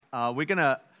We're going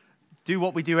to do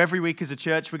what we do every week as a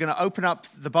church. We're going to open up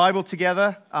the Bible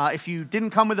together. If you didn't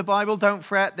come with the Bible, don't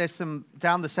fret. There's some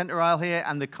down the center aisle here,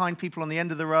 and the kind people on the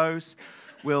end of the rows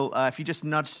will, if you just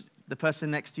nudge the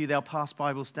person next to you, they'll pass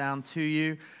Bibles down to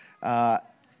you.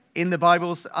 In the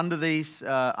Bibles, under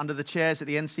the chairs at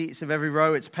the end seats of every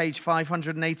row, it's page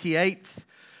 588.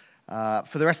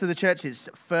 For the rest of the church, it's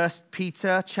 1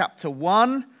 Peter chapter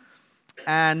 1.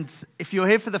 And if you're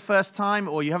here for the first time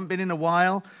or you haven't been in a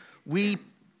while, we,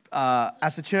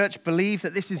 as a church, believe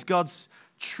that this is God's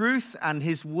truth and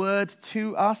His word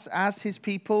to us as His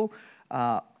people,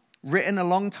 written a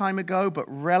long time ago but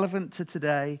relevant to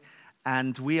today.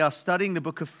 And we are studying the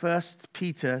book of 1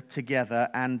 Peter together,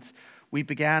 and we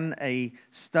began a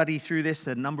study through this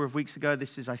a number of weeks ago.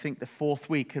 This is, I think, the fourth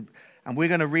week, and we're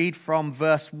going to read from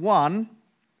verse 3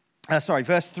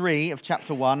 of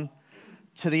chapter 1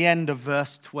 to the end of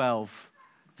verse 12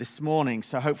 this morning.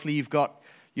 So hopefully you've got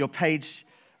your page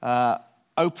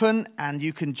open and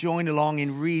you can join along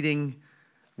in reading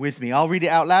with me. I'll read it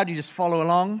out loud, you just follow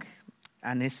along,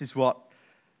 and this is what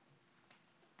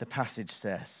the passage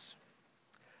says.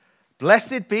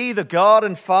 Blessed be the God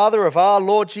and Father of our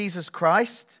Lord Jesus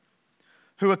Christ,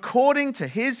 who according to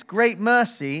His great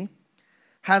mercy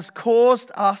has caused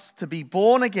us to be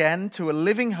born again to a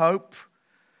living hope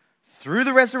through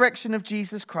the resurrection of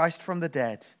Jesus Christ from the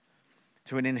dead,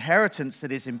 to an inheritance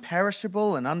that is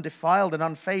imperishable and undefiled and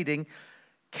unfading,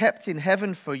 kept in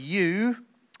heaven for you,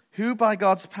 who by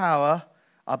God's power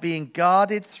are being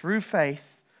guarded through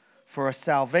faith for a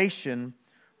salvation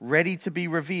ready to be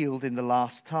revealed in the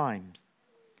last times.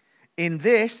 In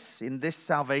this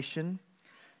salvation,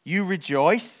 you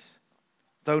rejoice,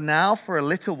 though now for a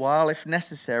little while, if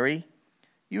necessary,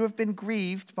 you have been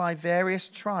grieved by various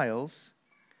trials,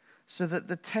 so that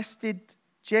the tested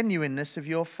genuineness of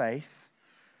your faith,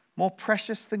 more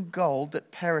precious than gold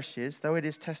that perishes, though it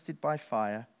is tested by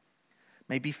fire,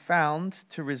 may be found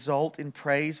to result in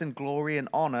praise and glory and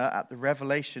honor at the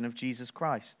revelation of Jesus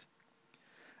Christ.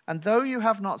 And though you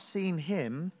have not seen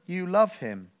Him, you love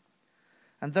Him.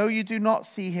 And though you do not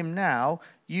see Him now,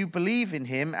 you believe in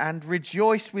Him and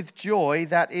rejoice with joy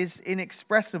that is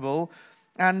inexpressible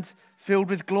and filled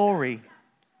with glory,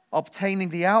 obtaining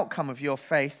the outcome of your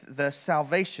faith, the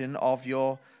salvation of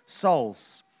your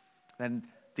souls. Then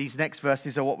these next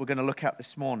verses are what we're going to look at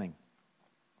this morning.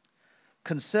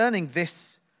 Concerning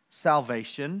this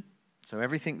salvation, so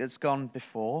everything that's gone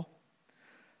before,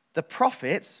 the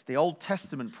prophets, the Old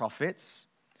Testament prophets,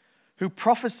 who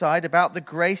prophesied about the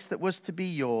grace that was to be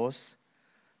yours,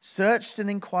 searched and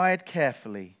inquired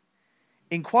carefully,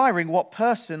 inquiring what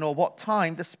person or what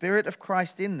time the Spirit of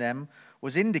Christ in them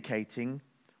was indicating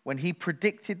when He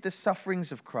predicted the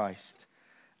sufferings of Christ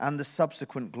and the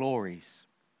subsequent glories.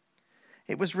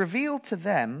 It was revealed to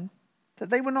them that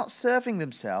they were not serving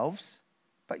themselves,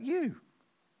 but you,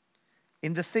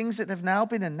 in the things that have now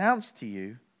been announced to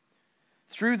you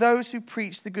through those who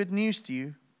preach the good news to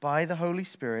you by the Holy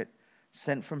Spirit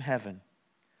sent from heaven,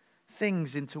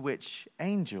 things into which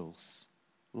angels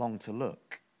long to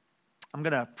look. I'm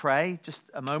going to pray just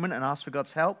a moment and ask for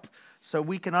God's help so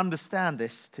we can understand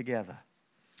this together.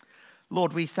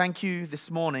 Lord, we thank you this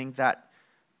morning that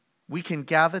we can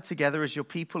gather together as your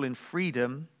people in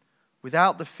freedom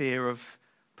without the fear of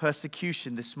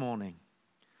persecution this morning.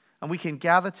 And we can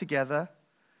gather together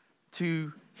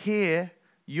to hear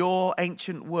your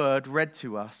ancient word read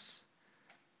to us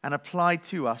and applied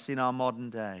to us in our modern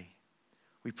day.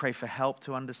 We pray for help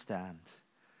to understand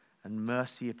and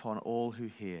mercy upon all who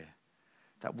hear,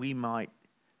 that we might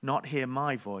not hear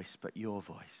my voice but your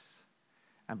voice,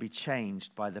 and be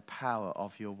changed by the power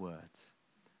of your word.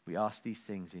 We ask these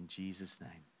things in Jesus'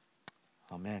 name.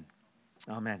 Amen.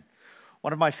 Amen.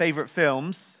 One of my favorite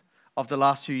films of the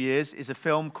last few years is a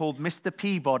film called Mr.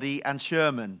 Peabody and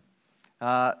Sherman.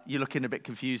 You're looking a bit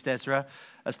confused, Ezra,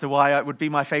 as to why it would be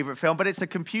my favorite film, but it's a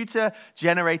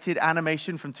computer-generated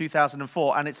animation from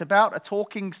 2004, and it's about a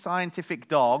talking scientific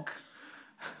dog.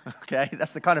 Okay,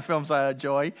 that's the kind of films I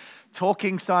enjoy.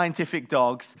 Talking scientific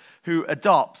dogs who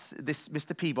adopts, this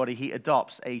Mr. Peabody, he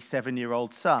adopts a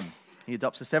 7-year-old son. He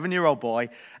adopts a 7-year-old boy,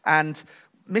 and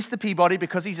Mr. Peabody,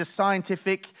 because he's a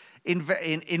scientific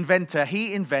inventor,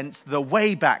 he invents the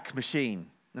Wayback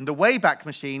Machine. And the Wayback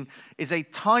Machine is a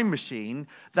time machine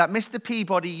that Mr.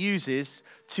 Peabody uses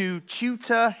to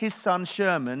tutor his son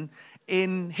Sherman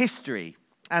in history.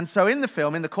 And so in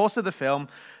the course of the film,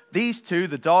 these two,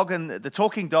 the dog and the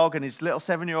talking dog and his little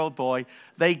 7-year-old boy,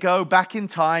 they go back in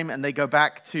time and they go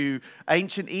back to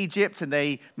ancient Egypt and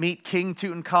they meet King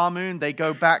Tutankhamun. They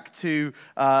go back to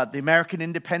the American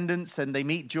independence and they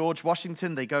meet George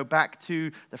Washington. They go back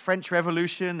to the French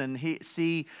Revolution and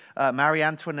see Marie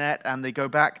Antoinette. And they go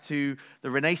back to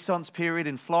the Renaissance period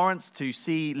in Florence to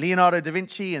see Leonardo da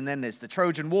Vinci. And then there's the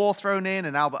Trojan War thrown in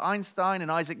and Albert Einstein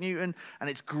and Isaac Newton. And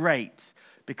it's great.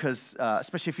 Because,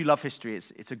 especially if you love history,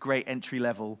 it's a great entry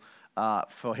level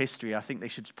for history. I think they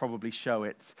should probably show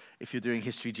it if you're doing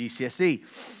history GCSE.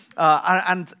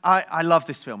 And I love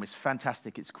this film. It's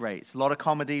fantastic. It's great. It's a lot of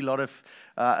comedy, a lot of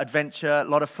adventure, a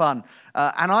lot of fun.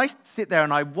 And I sit there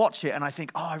and I watch it and I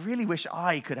think, I really wish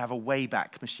I could have a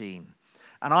Wayback Machine.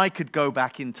 And I could go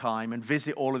back in time and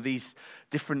visit all of these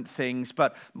different things.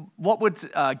 But what would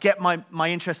get my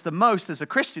interest the most as a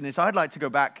Christian is I'd like to go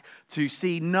back to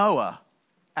see Noah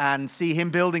and see him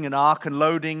building an ark and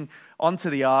loading onto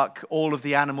the ark all of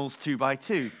the animals 2 by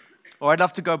 2. Or I'd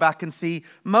love to go back and see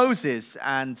Moses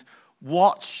and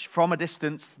watch from a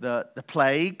distance the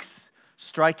plagues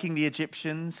striking the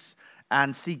Egyptians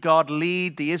and see God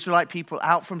lead the Israelite people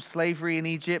out from slavery in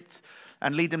Egypt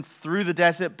and lead them through the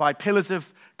desert by pillars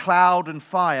of cloud and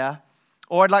fire.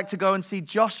 Or I'd like to go and see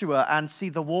Joshua and see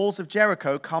the walls of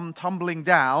Jericho come tumbling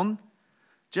down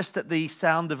just at the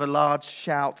sound of a large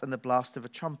shout and the blast of a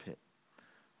trumpet.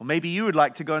 Or maybe you would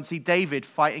like to go and see David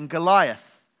fighting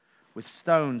Goliath with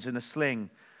stones in a sling.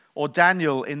 Or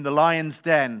Daniel in the lion's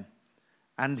den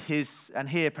and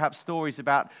hear perhaps stories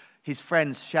about his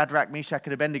friends Shadrach, Meshach,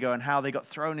 and Abednego and how they got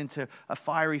thrown into a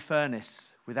fiery furnace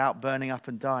without burning up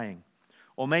and dying.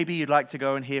 Or maybe you'd like to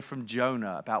go and hear from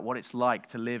Jonah about what it's like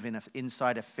to live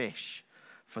inside a fish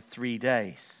for 3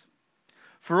 days.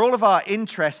 For all of our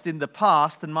interest in the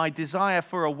past and my desire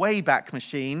for a Wayback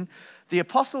Machine, the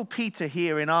Apostle Peter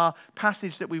here in our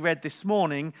passage that we read this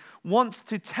morning wants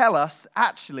to tell us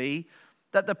actually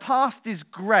that the past is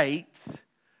great,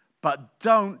 but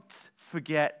don't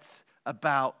forget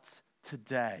about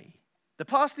today. The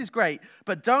past is great,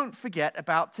 but don't forget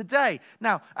about today.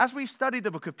 Now, as we study the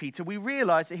book of Peter, we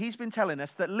realize that he's been telling us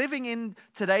that living in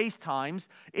today's times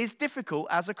is difficult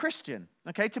as a Christian.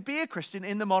 Okay, to be a Christian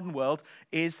in the modern world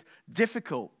is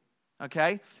difficult.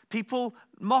 Okay, people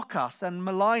mock us and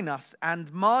malign us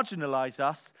and marginalize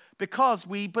us because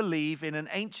we believe in an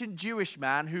ancient Jewish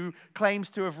man who claims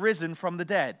to have risen from the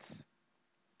dead.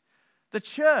 The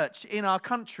church in our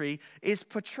country is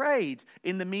portrayed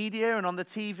in the media and on the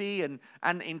TV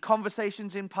and in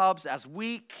conversations in pubs as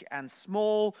weak and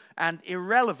small and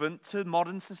irrelevant to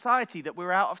modern society, that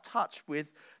we're out of touch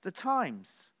with the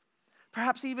times.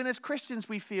 Perhaps even as Christians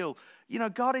we feel,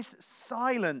 God is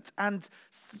silent and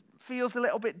feels a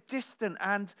little bit distant,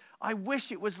 and I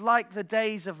wish it was like the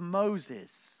days of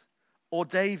Moses or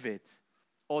David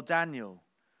or Daniel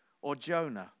or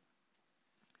Jonah.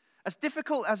 As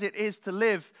difficult as it is to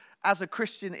live as a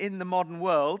Christian in the modern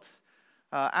world,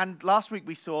 and last week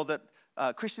we saw that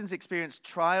Christians experience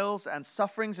trials and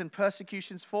sufferings and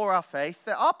persecutions for our faith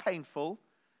that are painful,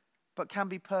 but can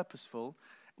be purposeful.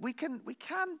 We can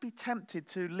be tempted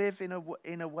to live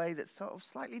in a way that's sort of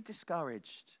slightly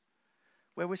discouraged,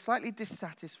 where we're slightly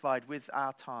dissatisfied with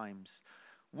our times,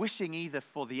 wishing either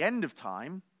for the end of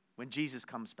time, when Jesus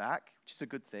comes back, which is a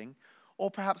good thing,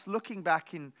 or perhaps looking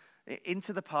back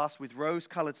into the past with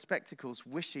rose-colored spectacles,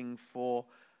 wishing for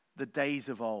the days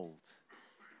of old.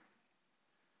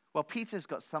 Well, Peter's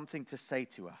got something to say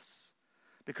to us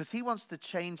because he wants to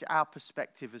change our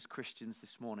perspective as Christians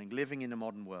this morning, living in a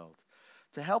modern world,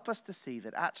 to help us to see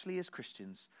that actually as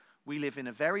Christians, we live in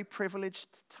a very privileged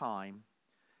time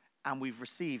and we've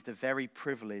received a very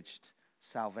privileged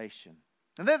salvation.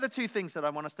 And they're the two things that I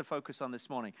want us to focus on this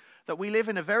morning, that we live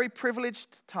in a very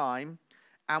privileged time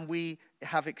and we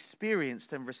have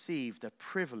experienced and received a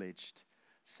privileged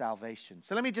salvation.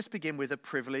 So let me just begin with a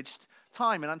privileged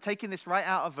time. And I'm taking this right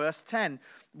out of verse 10,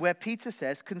 where Peter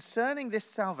says, concerning this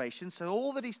salvation, so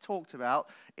all that he's talked about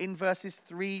in verses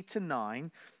 3 to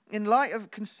 9, in light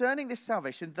of concerning this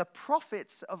salvation, the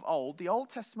prophets of old, the Old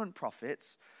Testament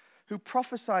prophets, who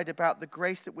prophesied about the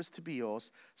grace that was to be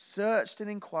yours, searched and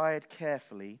inquired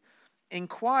carefully,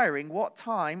 inquiring what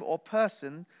time or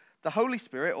person the Holy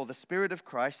Spirit, or the Spirit of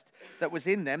Christ that was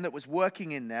in them, that was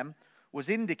working in them, was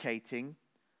indicating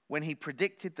when he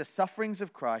predicted the sufferings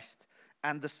of Christ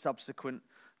and the subsequent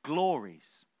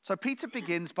glories. So Peter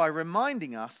begins by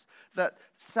reminding us that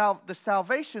the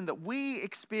salvation that we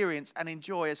experience and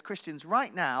enjoy as Christians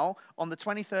right now on the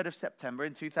 23rd of September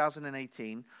in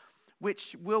 2018,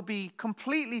 which will be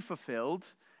completely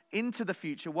fulfilled into the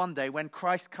future one day when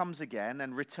Christ comes again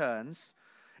and returns,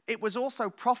 it was also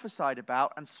prophesied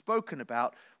about and spoken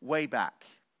about way back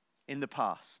in the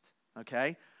past,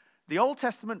 okay? The Old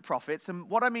Testament prophets, and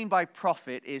what I mean by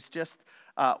prophet is just,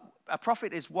 a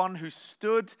prophet is one who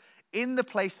stood in the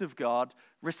place of God,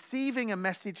 receiving a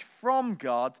message from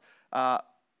God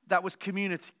that was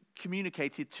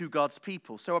communicated to God's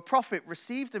people. So a prophet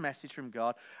received a message from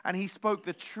God, and he spoke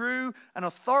the true and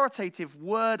authoritative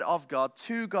word of God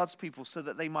to God's people so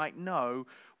that they might know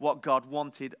what God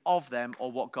wanted of them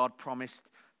or what God promised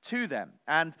to them.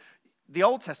 And the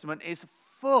Old Testament is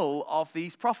full of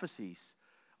these prophecies.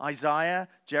 Isaiah,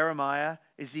 Jeremiah,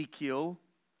 Ezekiel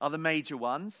are the major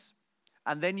ones.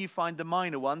 And then you find the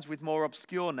minor ones with more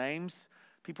obscure names.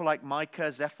 People like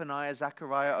Micah, Zephaniah,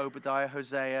 Zechariah, Obadiah,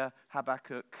 Hosea,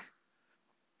 Habakkuk.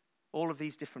 All of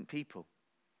these different people.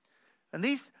 And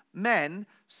these men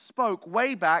spoke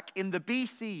way back in the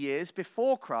BC years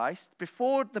before Christ,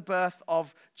 before the birth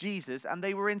of Jesus, and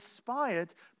they were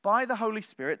inspired by the Holy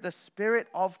Spirit, the Spirit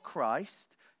of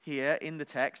Christ, here in the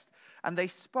text, and they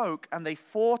spoke and they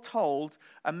foretold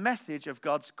a message of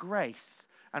God's grace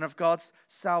and of God's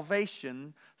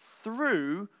salvation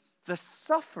through the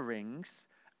sufferings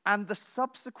and the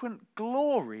subsequent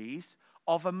glories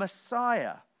of a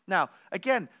Messiah. Now,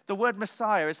 again, the word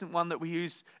Messiah isn't one that we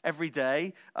use every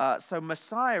day. So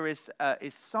Messiah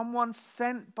is someone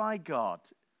sent by God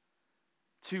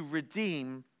to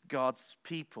redeem God's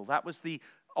people. That was the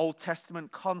Old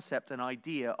Testament concept and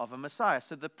idea of a Messiah.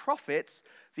 So the prophets,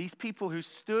 these people who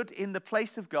stood in the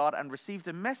place of God and received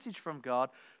a message from God,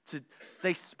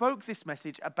 they spoke this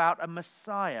message about a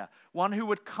Messiah, one who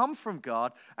would come from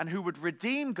God and who would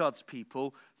redeem God's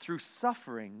people through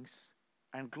sufferings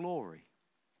and glory.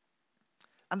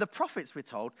 And the prophets, we're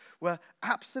told, were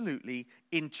absolutely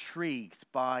intrigued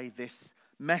by this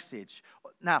message.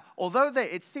 Now, although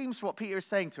it seems what Peter is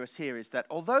saying to us here is that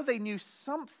although they knew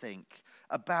something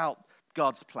about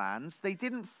God's plans, they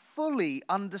didn't fully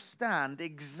understand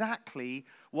exactly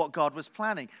what God was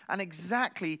planning and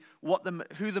exactly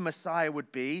who the Messiah would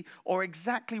be, or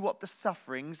exactly what the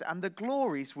sufferings and the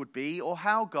glories would be, or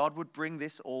how God would bring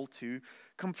this all to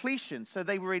completion. So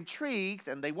they were intrigued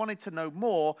and they wanted to know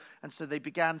more, and so they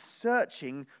began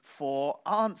searching for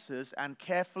answers and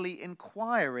carefully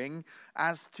inquiring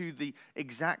as to the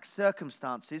exact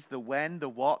circumstances, the when, the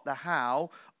what, the how,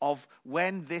 of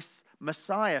when this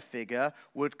Messiah figure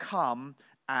would come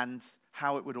and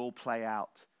how it would all play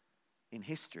out in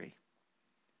history.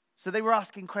 So they were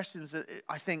asking questions,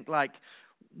 I think, like,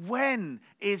 when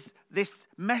is this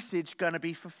message going to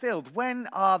be fulfilled? When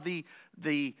are the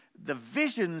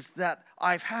visions that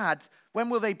I've had, when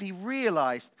will they be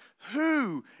realized?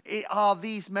 Who are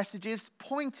these messages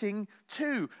pointing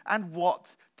to, and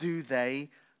what do they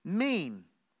mean?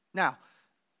 Now,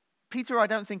 Peter, I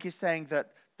don't think is saying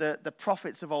that the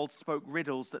prophets of old spoke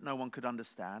riddles that no one could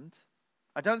understand.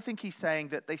 I don't think he's saying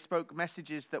that they spoke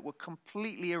messages that were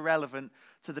completely irrelevant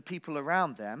to the people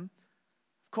around them.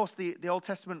 Of course, the Old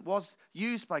Testament was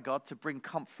used by God to bring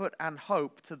comfort and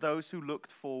hope to those who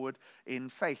looked forward in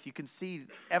faith. You can see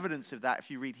evidence of that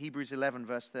if you read Hebrews 11,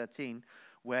 verse 13,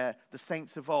 where the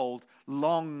saints of old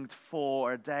longed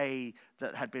for a day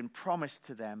that had been promised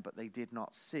to them, but they did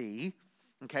not see.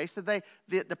 Okay, so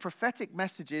the prophetic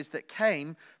messages that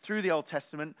came through the Old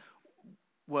Testament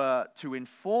were to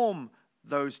inform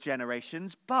those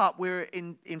generations, but we're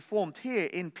informed here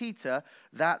in Peter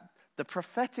that the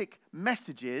prophetic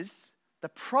messages, the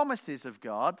promises of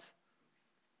God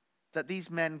that these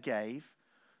men gave,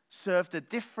 served a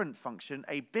different function,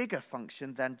 a bigger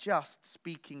function than just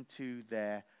speaking to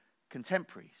their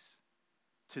contemporaries,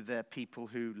 to the people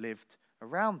who lived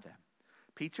around them.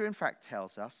 Peter, in fact,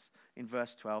 tells us in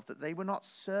verse 12 that they were not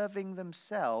serving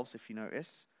themselves, if you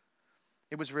notice.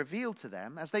 It was revealed to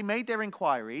them as they made their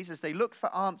inquiries, as they looked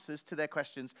for answers to their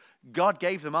questions. God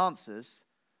gave them answers,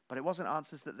 but it wasn't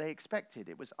answers that they expected.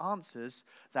 It was answers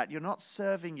that you're not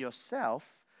serving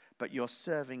yourself, but you're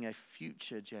serving a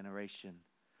future generation.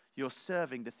 You're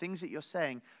serving, the things that you're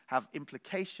saying have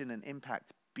implication and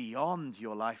impact beyond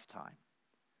your lifetime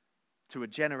to a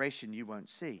generation you won't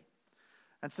see.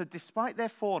 And so despite their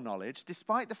foreknowledge,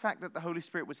 despite the fact that the Holy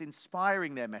Spirit was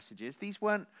inspiring their messages, these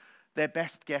weren't their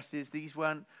best guesses. These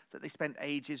weren't that they spent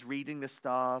ages reading the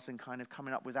stars and kind of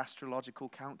coming up with astrological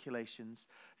calculations.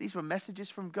 These were messages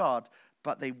from God,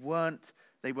 but the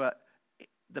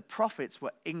prophets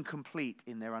were incomplete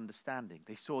in their understanding.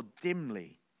 They saw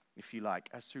dimly, if you like,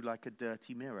 as through like a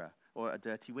dirty mirror or a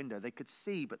dirty window. They could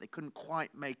see, but they couldn't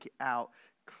quite make it out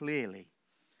clearly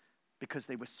because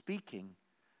they were speaking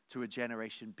to a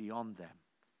generation beyond them.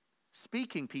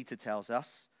 Speaking, Peter tells us,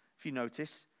 if you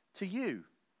notice, to you.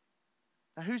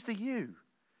 Now, who's the you?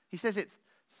 He says it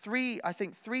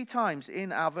three times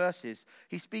in our verses,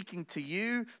 he's speaking to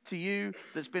you,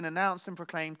 that's been announced and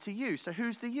proclaimed to you. So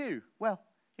who's the you? Well,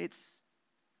 it's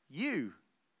you.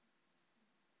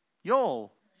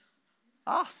 Y'all.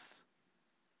 Us.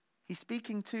 He's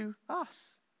speaking to us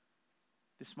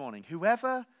this morning.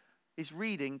 Whoever is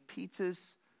reading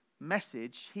Peter's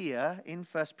message here in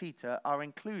 1 Peter are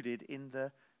included in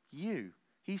the you.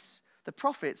 The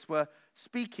prophets were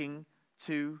speaking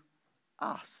to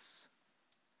us,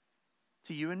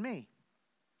 to you and me,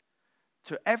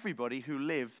 to everybody who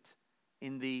lived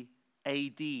in the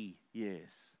AD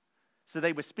years. So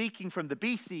they were speaking from the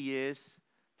BC years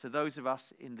to those of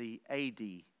us in the AD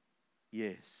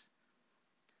years.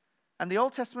 And the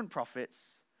Old Testament prophets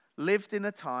lived in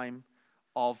a time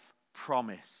of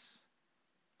promise.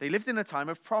 They lived in a time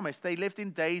of promise. They lived in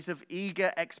days of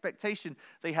eager expectation.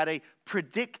 They had a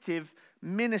predictive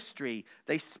ministry.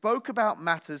 They spoke about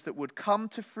matters that would come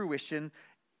to fruition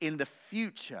in the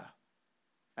future.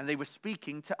 And they were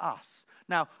speaking to us.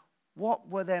 Now, what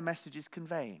were their messages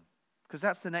conveying? Because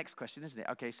that's the next question, isn't it?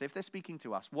 Okay, so if they're speaking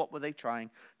to us, what were they trying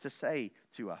to say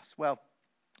to us? Well,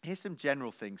 here's some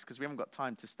general things, because we haven't got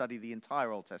time to study the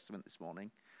entire Old Testament this morning.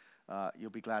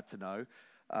 You'll be glad to know.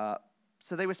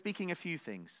 So they were speaking a few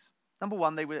things. Number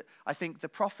one, I think the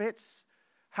prophets,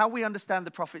 how we understand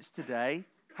the prophets today,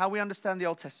 how we understand the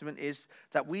Old Testament is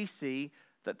that we see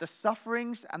that the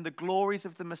sufferings and the glories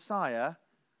of the Messiah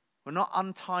were not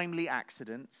untimely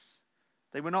accidents.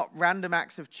 They were not random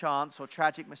acts of chance or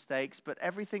tragic mistakes, but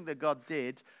everything that God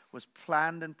did was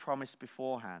planned and promised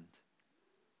beforehand.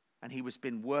 And he has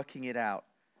been working it out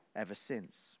ever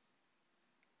since.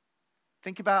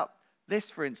 Think about this,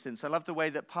 for instance. I love the way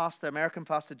that American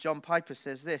pastor John Piper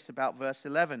says this about verse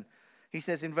 11. He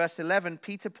says in verse 11,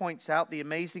 Peter points out the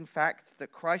amazing fact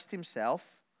that Christ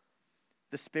himself,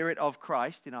 the Spirit of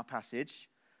Christ in our passage,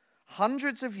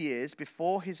 hundreds of years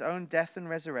before his own death and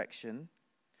resurrection,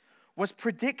 was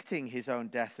predicting his own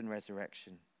death and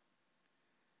resurrection.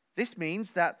 This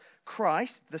means that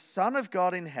Christ, the Son of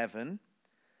God in heaven,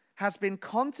 has been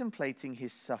contemplating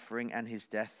his suffering and his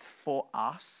death for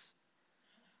us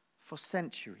for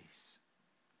centuries.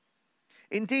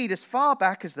 Indeed, as far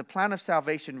back as the plan of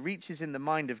salvation reaches in the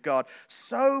mind of God,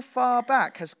 so far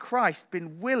back has Christ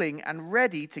been willing and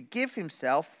ready to give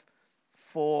himself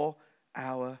for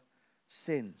our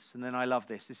sins. And then I love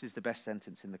this. This is the best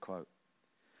sentence in the quote.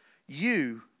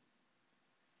 You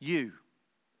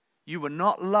were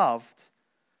not loved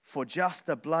for just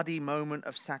a bloody moment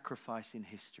of sacrifice in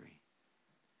history.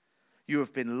 You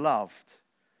have been loved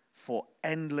for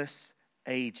endless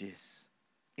ages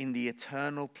in the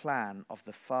eternal plan of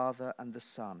the Father and the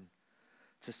Son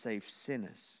to save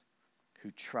sinners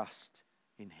who trust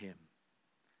in him.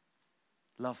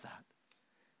 Love that.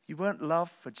 You weren't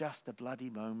loved for just a bloody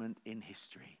moment in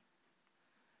history.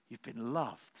 You've been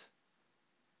loved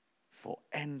for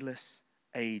endless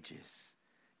ages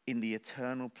in the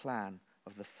eternal plan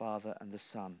of the Father and the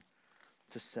Son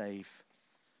to save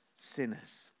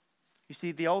sinners. You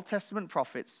see, the Old Testament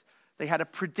prophets, they had a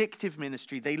predictive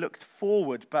ministry. They looked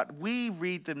forward, but we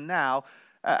read them now,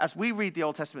 as we read the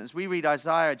Old Testament, as we read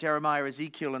Isaiah, Jeremiah,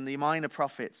 Ezekiel, and the minor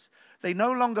prophets, they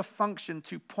no longer function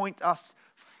to point us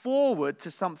forward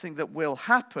to something that will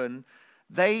happen.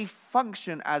 They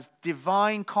function as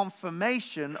divine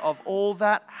confirmation of all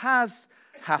that has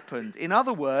happened. In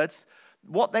other words,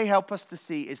 what they help us to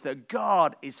see is that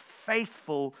God is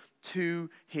faithful to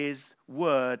his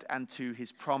word and to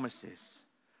his promises.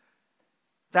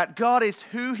 That God is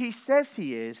who he says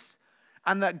he is,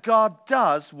 and that God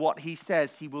does what he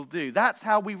says he will do. That's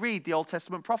how we read the Old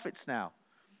Testament prophets now.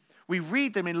 We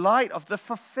read them in light of the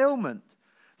fulfillment.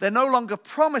 They're no longer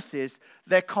promises,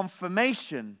 they're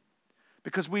confirmation.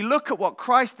 Because we look at what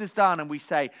Christ has done and we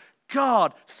say,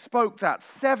 God spoke that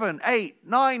 700, 800,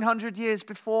 900 years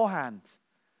beforehand.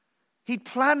 He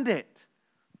planned it.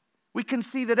 We can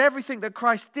see that everything that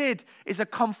Christ did is a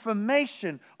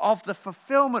confirmation of the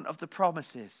fulfillment of the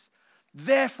promises.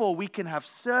 Therefore, we can have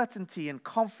certainty and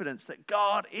confidence that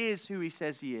God is who he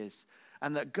says he is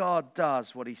and that God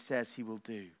does what he says he will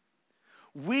do.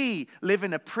 We live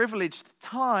in a privileged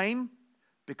time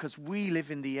because we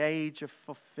live in the age of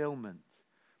fulfillment.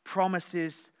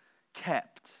 Promises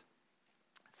kept.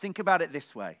 Think about it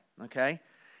this way, okay?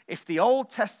 If the Old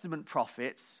Testament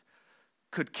prophets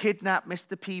could kidnap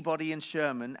Mr. Peabody and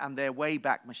Sherman and their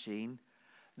Wayback Machine,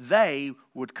 they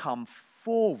would come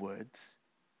forward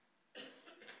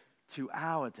to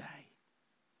our day.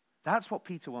 That's what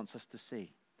Peter wants us to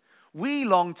see. We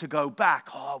long to go back.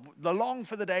 Oh, the long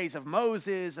for the days of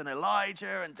Moses and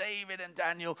Elijah and David and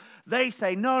Daniel. They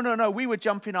say, no, we would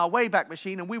jump in our Wayback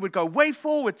Machine and we would go way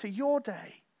forward to your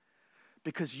day.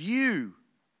 Because you,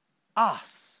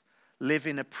 us, live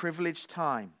in a privileged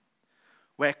time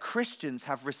where Christians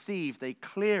have received a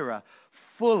clearer,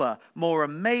 fuller, more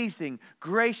amazing,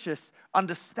 gracious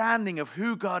understanding of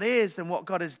who God is and what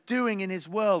God is doing in his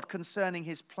world concerning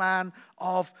his plan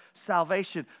of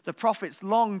salvation. The prophets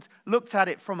looked at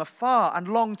it from afar and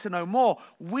longed to know more.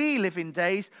 We live in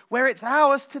days where it's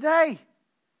ours today.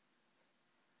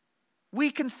 We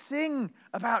can sing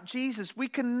about Jesus. We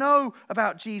can know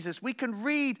about Jesus. We can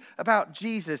read about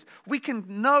Jesus. We can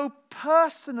know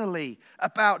personally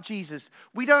about Jesus.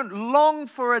 We don't long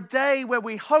for a day where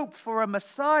we hope for a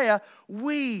Messiah.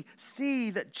 We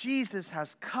see that Jesus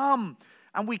has come,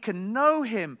 and we can know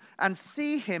him and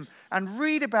see him and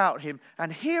read about him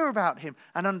and hear about him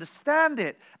and understand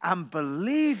it and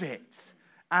believe it.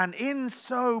 And in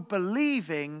so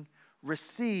believing,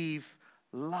 receive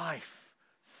life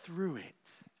through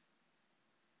it.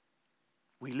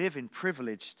 We live in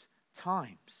privileged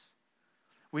times.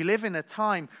 We live in a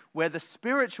time where the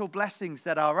spiritual blessings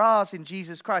that are ours in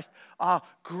Jesus Christ are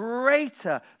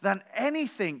greater than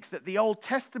anything that the Old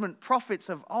Testament prophets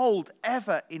of old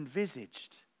ever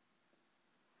envisaged.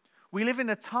 We live in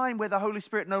a time where the Holy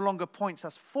Spirit no longer points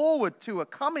us forward to a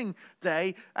coming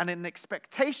day and an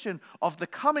expectation of the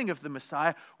coming of the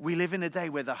Messiah. We live in a day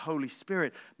where the Holy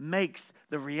Spirit makes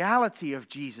the reality of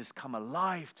Jesus come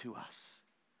alive to us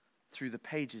through the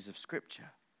pages of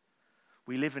Scripture.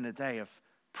 We live in a day of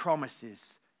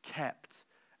promises kept,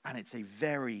 and it's a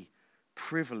very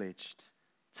privileged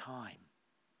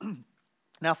time.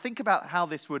 Now think about how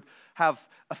this would have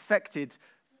affected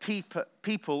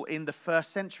people in the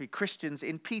first century, Christians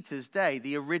in Peter's day,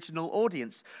 the original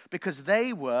audience, because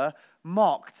they were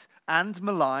mocked and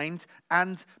maligned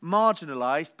and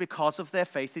marginalized because of their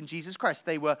faith in Jesus Christ.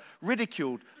 They were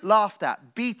ridiculed, laughed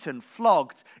at, beaten,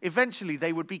 flogged. Eventually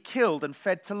they would be killed and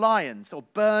fed to lions or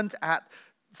burned at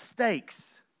stakes.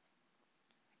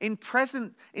 In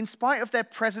spite of their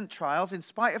present trials, in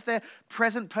spite of their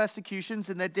present persecutions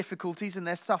and their difficulties and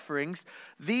their sufferings,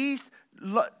 these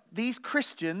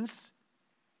Christians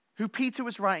who Peter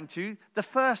was writing to, the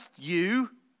first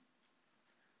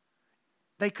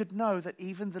they could know that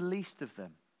even the least of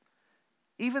them,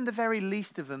 even the very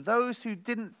least of them, those who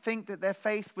didn't think that their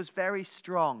faith was very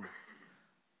strong,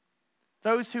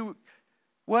 those who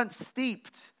weren't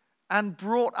steeped and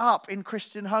brought up in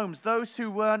Christian homes, those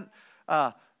who weren't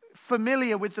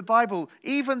familiar with the Bible,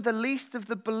 even the least of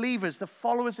the believers, the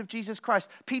followers of Jesus Christ,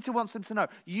 Peter wants them to know,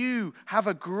 you have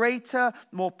a greater,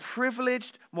 more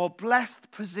privileged, more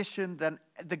blessed position than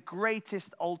the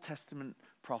greatest Old Testament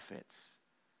prophets.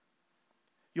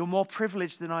 You're more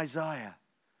privileged than Isaiah.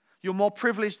 You're more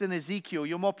privileged than Ezekiel.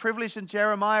 You're more privileged than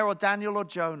Jeremiah or Daniel or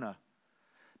Jonah,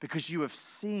 because you have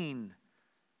seen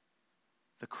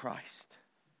the Christ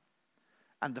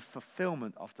and the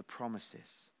fulfillment of the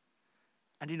promises.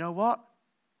 And you know what?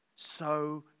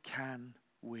 So can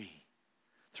we.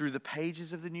 Through the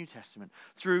pages of the New Testament,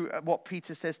 through what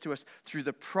Peter says to us, through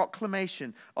the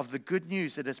proclamation of the good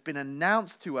news that has been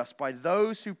announced to us by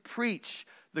those who preach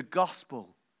the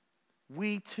gospel,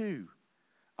 we too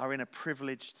are in a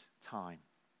privileged time.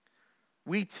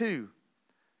 We too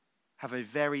have a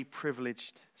very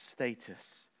privileged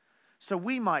status. So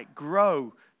we might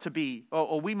grow to be,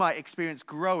 or we might experience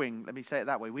growing, let me say it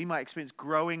that way, we might experience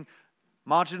growing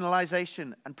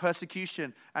marginalization and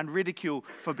persecution and ridicule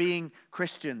for being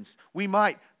Christians. We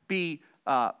might be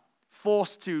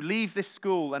forced to leave this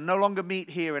school and no longer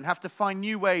meet here and have to find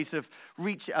new ways of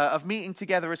meeting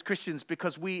together as Christians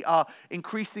because we are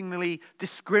increasingly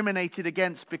discriminated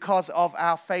against because of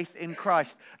our faith in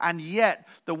Christ. And yet,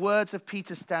 the words of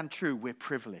Peter stand true. We're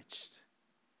privileged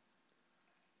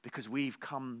because we've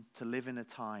come to live in a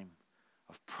time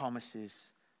of promises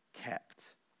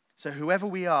kept. So whoever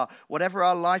we are, whatever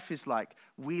our life is like,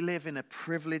 we live in a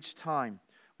privileged time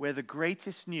where the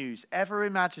greatest news ever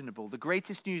imaginable, the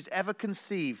greatest news ever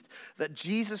conceived, that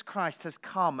Jesus Christ has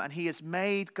come and he has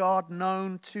made God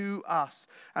known to us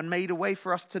and made a way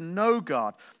for us to know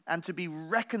God and to be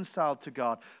reconciled to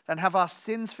God and have our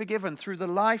sins forgiven through the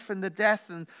life and the death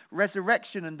and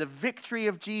resurrection and the victory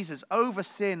of Jesus over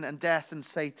sin and death and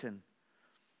Satan.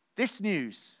 This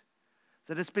news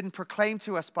that has been proclaimed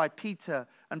to us by Peter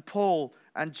and Paul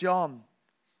and John,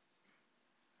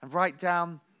 and right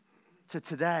down to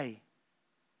today.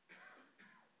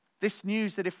 This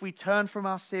news that if we turn from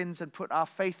our sins and put our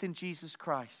faith in Jesus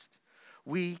Christ,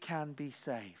 we can be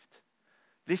saved.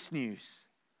 This news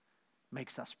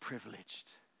makes us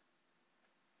privileged.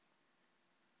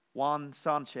 Juan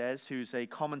Sanchez, who's a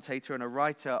commentator and a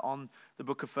writer on the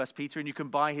book of 1 Peter, and you can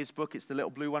buy his book. It's the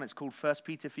little blue one. It's called 1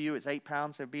 Peter for You. It's £8.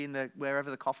 It'll be in wherever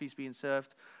the coffee's being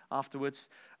served afterwards.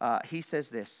 He says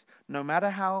this: no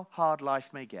matter how hard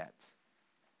life may get,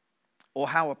 or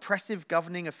how oppressive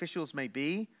governing officials may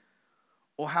be,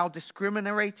 or how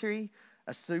discriminatory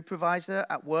a supervisor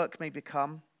at work may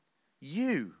become,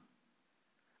 you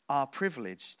are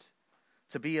privileged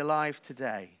to be alive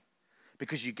today,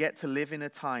 because you get to live in a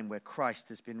time where Christ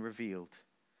has been revealed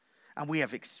and we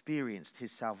have experienced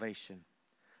his salvation.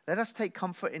 Let us take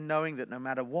comfort in knowing that no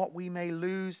matter what we may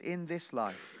lose in this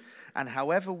life and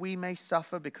however we may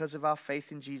suffer because of our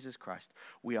faith in Jesus Christ,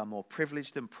 we are more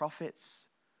privileged than prophets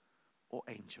or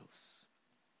angels.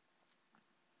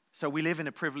 So we live in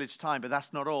a privileged time, but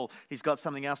that's not all. He's got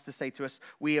something else to say to us.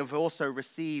 We have also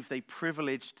received a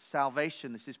privileged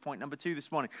salvation. This is point number 2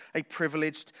 this morning. A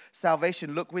privileged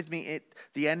salvation. Look with me at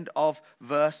the end of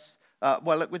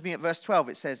look with me at verse 12.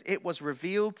 It says, it was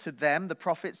revealed to them, the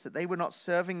prophets, that they were not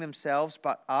serving themselves,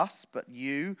 but us, but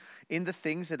you, in the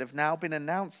things that have now been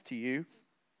announced to you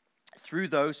through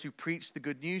those who preach the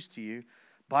good news to you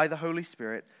by the Holy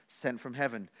Spirit sent from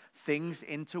heaven, things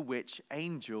into which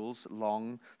angels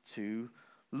long to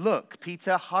look.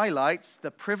 Peter highlights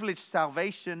the privileged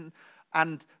salvation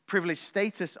and privileged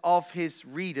status of his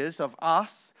readers, of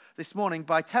us, this morning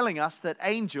by telling us that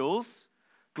angels,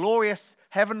 glorious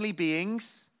heavenly beings,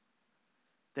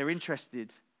 they're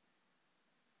interested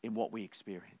in what we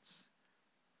experience.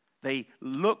 They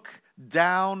look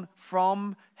down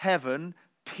from heaven,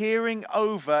 peering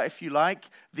over, if you like,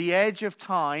 the edge of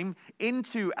time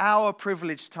into our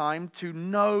privileged time to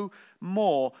know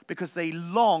more, because they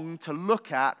long to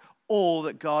look at all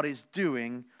that God is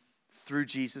doing through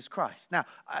Jesus Christ. Now,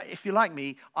 if you're like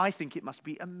me, I think it must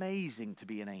be amazing to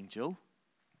be an angel.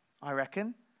 I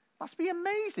reckon. Must be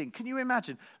amazing. Can you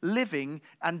imagine living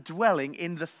and dwelling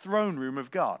in the throne room of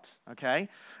God, okay?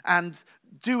 And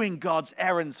doing God's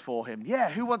errands for him. Yeah,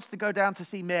 who wants to go down to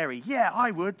see Mary? Yeah, I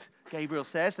would, Gabriel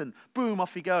says, and boom,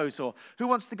 off he goes. Or who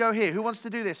wants to go here? Who wants to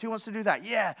do this? Who wants to do that?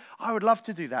 Yeah, I would love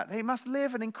to do that. They must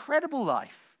live an incredible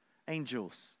life,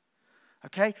 angels,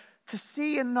 okay? To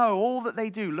see and know all that they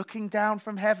do, looking down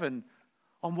from heaven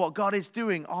on what God is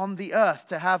doing on the earth,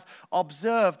 to have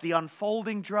observed the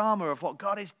unfolding drama of what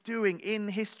God is doing in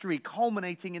history,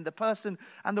 culminating in the person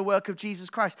and the work of Jesus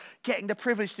Christ, getting the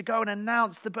privilege to go and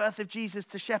announce the birth of Jesus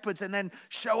to shepherds and then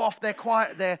show off their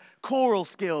choral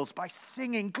skills by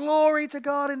singing glory to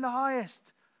God in the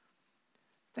highest.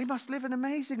 They must live an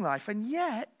amazing life. And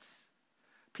yet,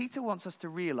 Peter wants us to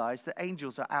realize that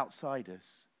angels are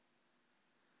outsiders.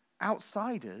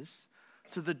 Outsiders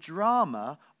to the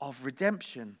drama of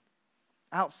redemption.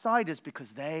 Outsiders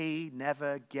because they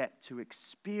never get to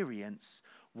experience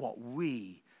what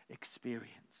we experience.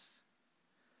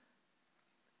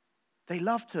 They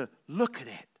love to look at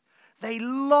it. They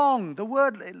long, the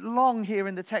word long here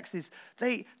in the text is,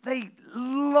 they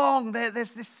long,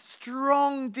 there's this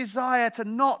strong desire to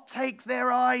not take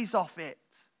their eyes off it.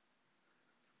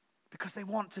 Because they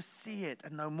want to see it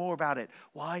and know more about it.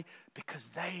 Why? Because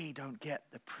they don't get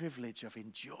the privilege of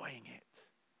enjoying it.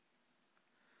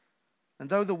 And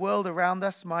though the world around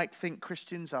us might think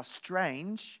Christians are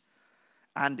strange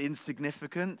and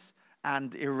insignificant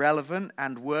and irrelevant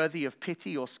and worthy of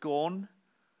pity or scorn,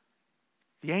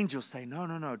 the angels say, no,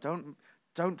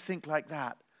 don't think like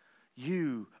that.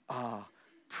 You are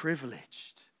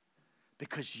privileged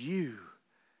because you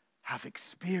have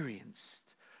experienced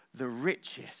the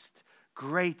richest,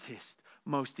 greatest,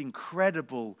 most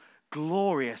incredible,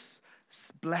 glorious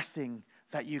blessing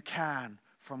that you can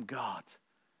from God.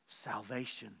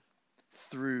 Salvation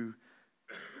through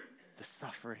the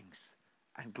sufferings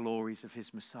and glories of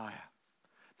his Messiah.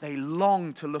 They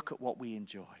long to look at what we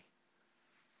enjoy.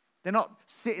 They're not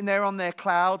sitting there on their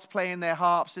clouds playing their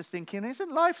harps just thinking,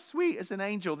 isn't life sweet as an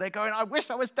angel? They're going, I wish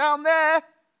I was down there.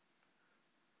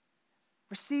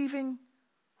 Receiving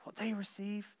what they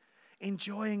receive,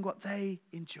 enjoying what they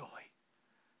enjoy,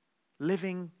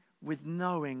 living with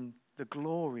knowing the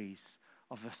glories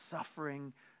of the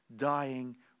suffering,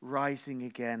 dying, rising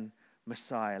again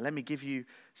Messiah. Let me give you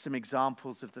some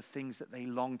examples of the things that they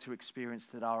long to experience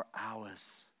that are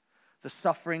ours. The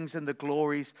sufferings and the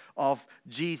glories of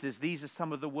Jesus. These are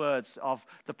some of the words of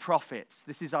the prophets.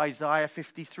 This is Isaiah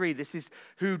 53. This is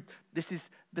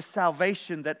the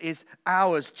salvation that is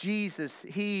ours. Jesus,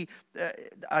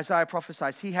 Isaiah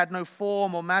prophesies, he had no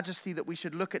form or majesty that we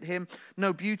should look at him,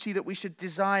 no beauty that we should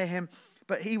desire him.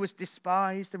 But he was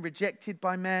despised and rejected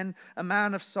by men, a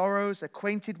man of sorrows,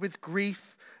 acquainted with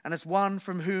grief, and as one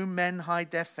from whom men hide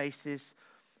their faces.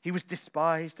 He was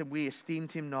despised and we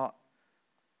esteemed him not.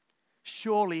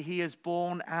 Surely he has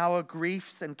borne our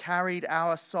griefs and carried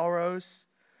our sorrows.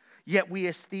 Yet we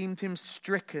esteemed him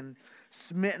stricken,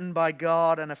 smitten by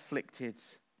God and afflicted.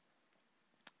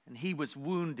 And he was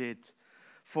wounded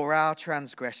for our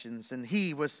transgressions, and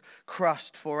he was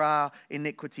crushed for our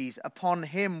iniquities. Upon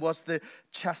him was the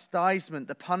chastisement,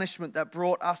 the punishment that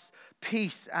brought us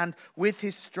peace, and with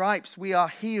his stripes we are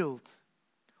healed.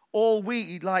 All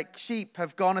we, like sheep,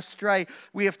 have gone astray.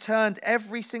 We have turned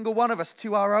every single one of us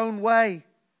to our own way.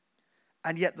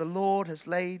 And yet the Lord has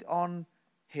laid on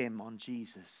him, on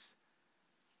Jesus,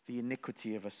 the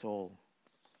iniquity of us all.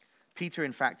 Peter,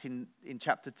 in fact, in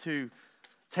chapter 2,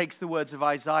 takes the words of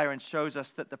Isaiah and shows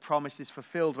us that the promise is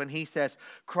fulfilled when he says,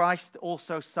 Christ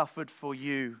also suffered for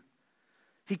you.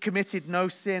 He committed no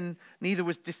sin, neither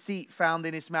was deceit found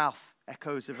in his mouth.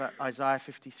 Echoes of Isaiah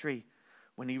 53.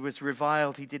 When he was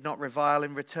reviled, he did not revile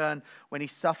in return. When he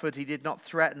suffered, he did not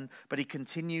threaten, but he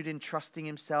continued entrusting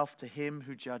himself to him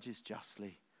who judges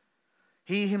justly.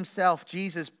 He himself,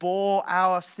 Jesus, bore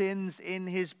our sins in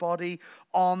his body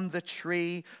on the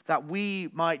tree, that we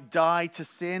might die to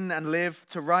sin and live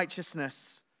to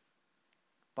righteousness.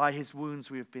 By his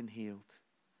wounds we have been healed.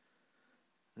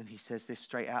 Then he says this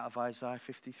straight out of Isaiah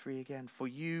 53 again. For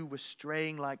you were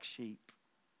straying like sheep,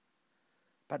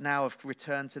 but now have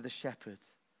returned to the shepherd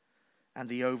and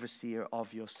the overseer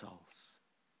of your souls.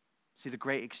 See the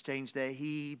great exchange there?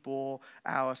 He bore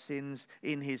our sins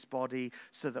in his body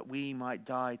so that we might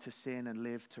die to sin and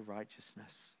live to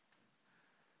righteousness.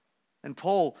 And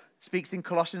Paul speaks in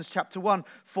Colossians chapter 1,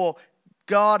 for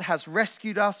God has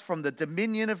rescued us from the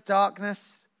dominion of darkness.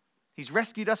 He's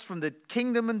rescued us from the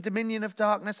kingdom and dominion of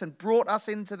darkness and brought us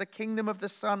into the kingdom of the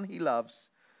Son he loves,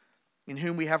 in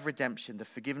whom we have redemption, the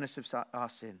forgiveness of our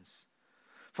sins.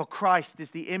 For Christ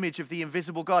is the image of the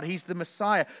invisible God. He's the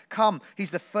Messiah. Come,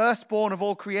 he's the firstborn of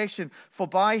all creation. For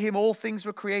by him all things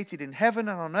were created in heaven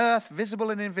and on earth,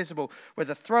 visible and invisible,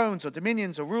 whether thrones or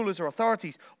dominions or rulers or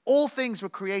authorities. All things were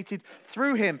created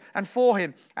through him and for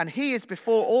him. And he is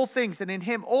before all things, and in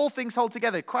him all things hold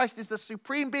together. Christ is the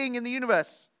supreme being in the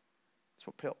universe. That's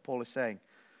what Paul is saying.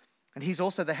 And he's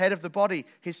also the head of the body,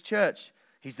 his church.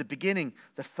 He's the beginning,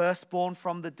 the firstborn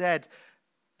from the dead,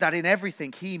 that in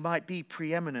everything he might be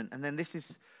preeminent. And then this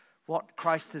is what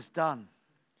Christ has done.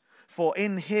 For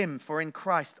in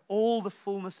Christ, all the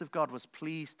fullness of God was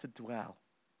pleased to dwell.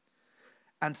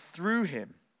 And through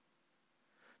him,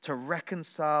 to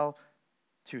reconcile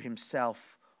to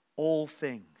himself all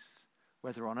things,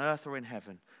 whether on earth or in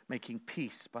heaven, making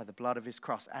peace by the blood of his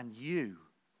cross. And you,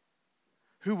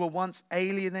 who were once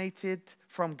alienated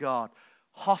from God,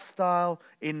 hostile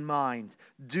in mind,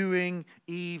 doing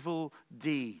evil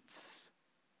deeds,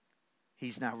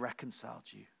 he's now reconciled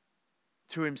you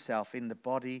to himself in the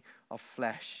body of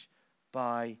flesh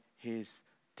by his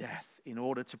death, in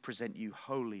order to present you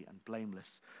holy and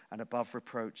blameless and above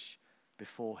reproach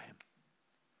before him.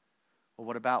 Or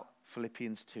what about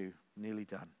Philippians 2? Nearly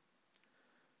done.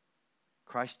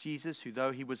 Christ Jesus, who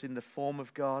though he was in the form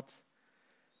of God,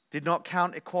 did not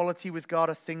count equality with God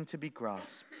a thing to be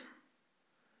grasped,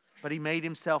 but he made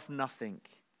himself nothing,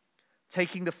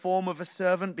 taking the form of a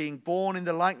servant, being born in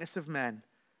the likeness of men.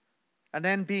 And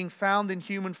then being found in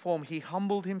human form, he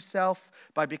humbled himself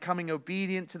by becoming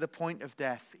obedient to the point of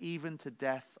death, even to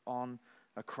death on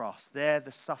a cross. They're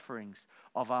the sufferings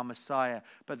of our Messiah.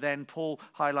 But then Paul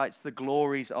highlights the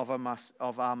glories of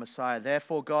our Messiah.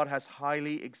 Therefore God has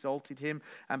highly exalted him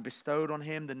and bestowed on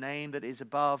him the name that is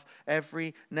above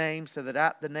every name, so that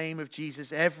at the name of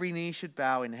Jesus every knee should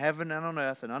bow in heaven and on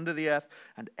earth and under the earth,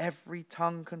 and every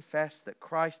tongue confess that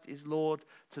Christ is Lord,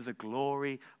 to the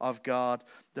glory of God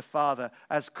the Father.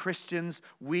 As Christians,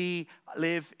 we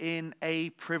live in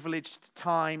a privileged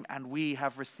time, and we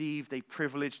have received a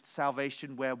privileged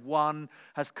salvation where one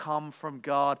has come from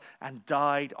God and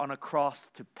died on a cross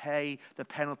to pay the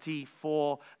penalty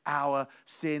for our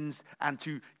sins and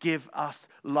to give us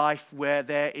life where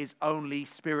there is only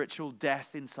spiritual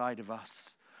death inside of us.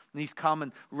 And he's come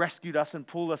and rescued us and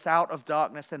pulled us out of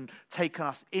darkness and taken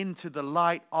us into the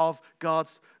light of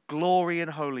God's glory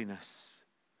and holiness.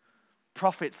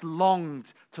 Prophets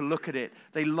longed to look at it.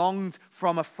 They longed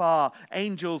from afar.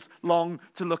 Angels long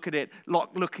to look at it,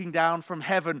 looking down from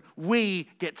heaven. We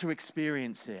get to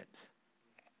experience it.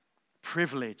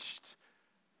 Privileged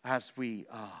as we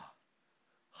are.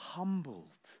 Humbled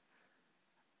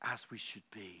as we should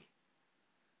be.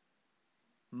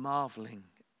 Marveling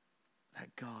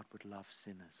that God would love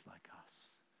sinners like us.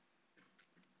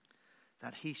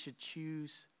 That he should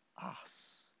choose us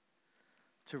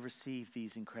to receive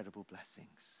these incredible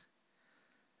blessings.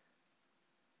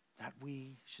 That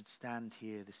we should stand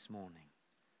here this morning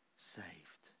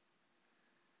saved,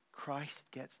 Christ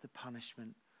gets the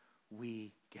punishment,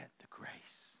 we get the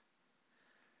grace.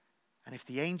 And if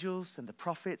the angels and the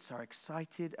prophets are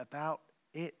excited about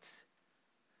it,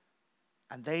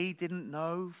 and they didn't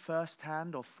know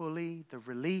firsthand or fully the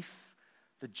relief,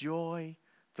 the joy,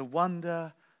 the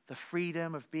wonder, the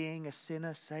freedom of being a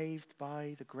sinner saved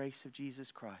by the grace of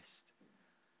Jesus Christ,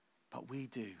 but we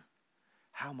do,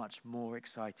 how much more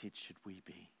excited should we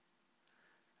be?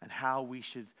 And how we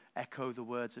should echo the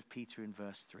words of Peter in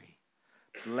verse 3.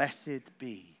 Blessed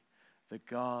be the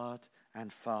God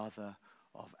and Father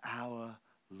of our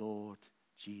Lord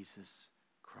Jesus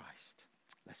Christ.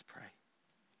 Let's pray.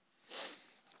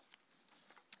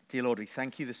 Dear Lord, we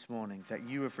thank you this morning that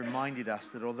you have reminded us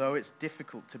that although it's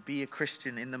difficult to be a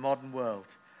Christian in the modern world,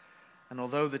 and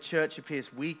although the church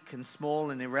appears weak and small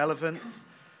and irrelevant,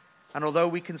 and although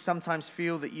we can sometimes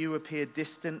feel that you appear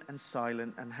distant and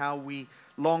silent, and how we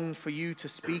long for you to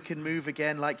speak and move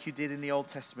again like you did in the Old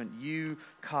Testament, you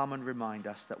come and remind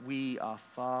us that we are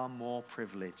far more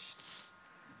privileged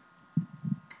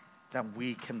than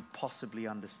we can possibly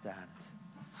understand.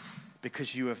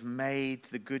 Because you have made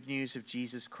the good news of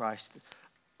Jesus Christ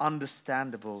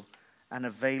understandable and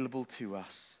available to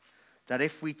us. That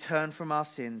if we turn from our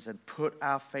sins and put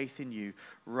our faith in you,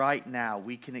 right now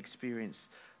we can experience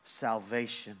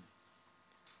salvation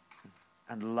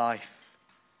and life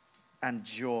and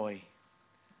joy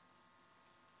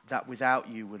that without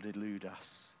you would elude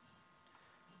us.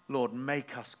 Lord,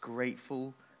 make us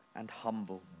grateful and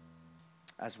humble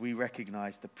as we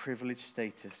recognize the privileged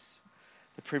status,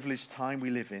 the privileged time we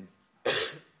live in,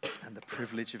 and the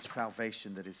privilege of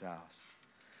salvation that is ours.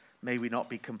 May we not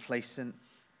be complacent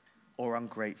or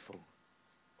ungrateful,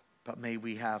 but may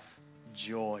we have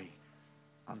joy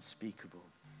unspeakable.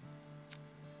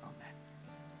 Amen.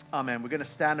 Amen. We're going to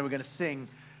stand and we're going to sing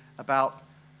about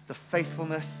the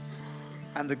faithfulness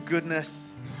and the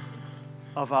goodness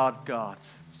of our God.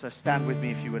 So stand with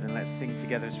me if you would, and let's sing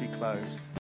together as we close.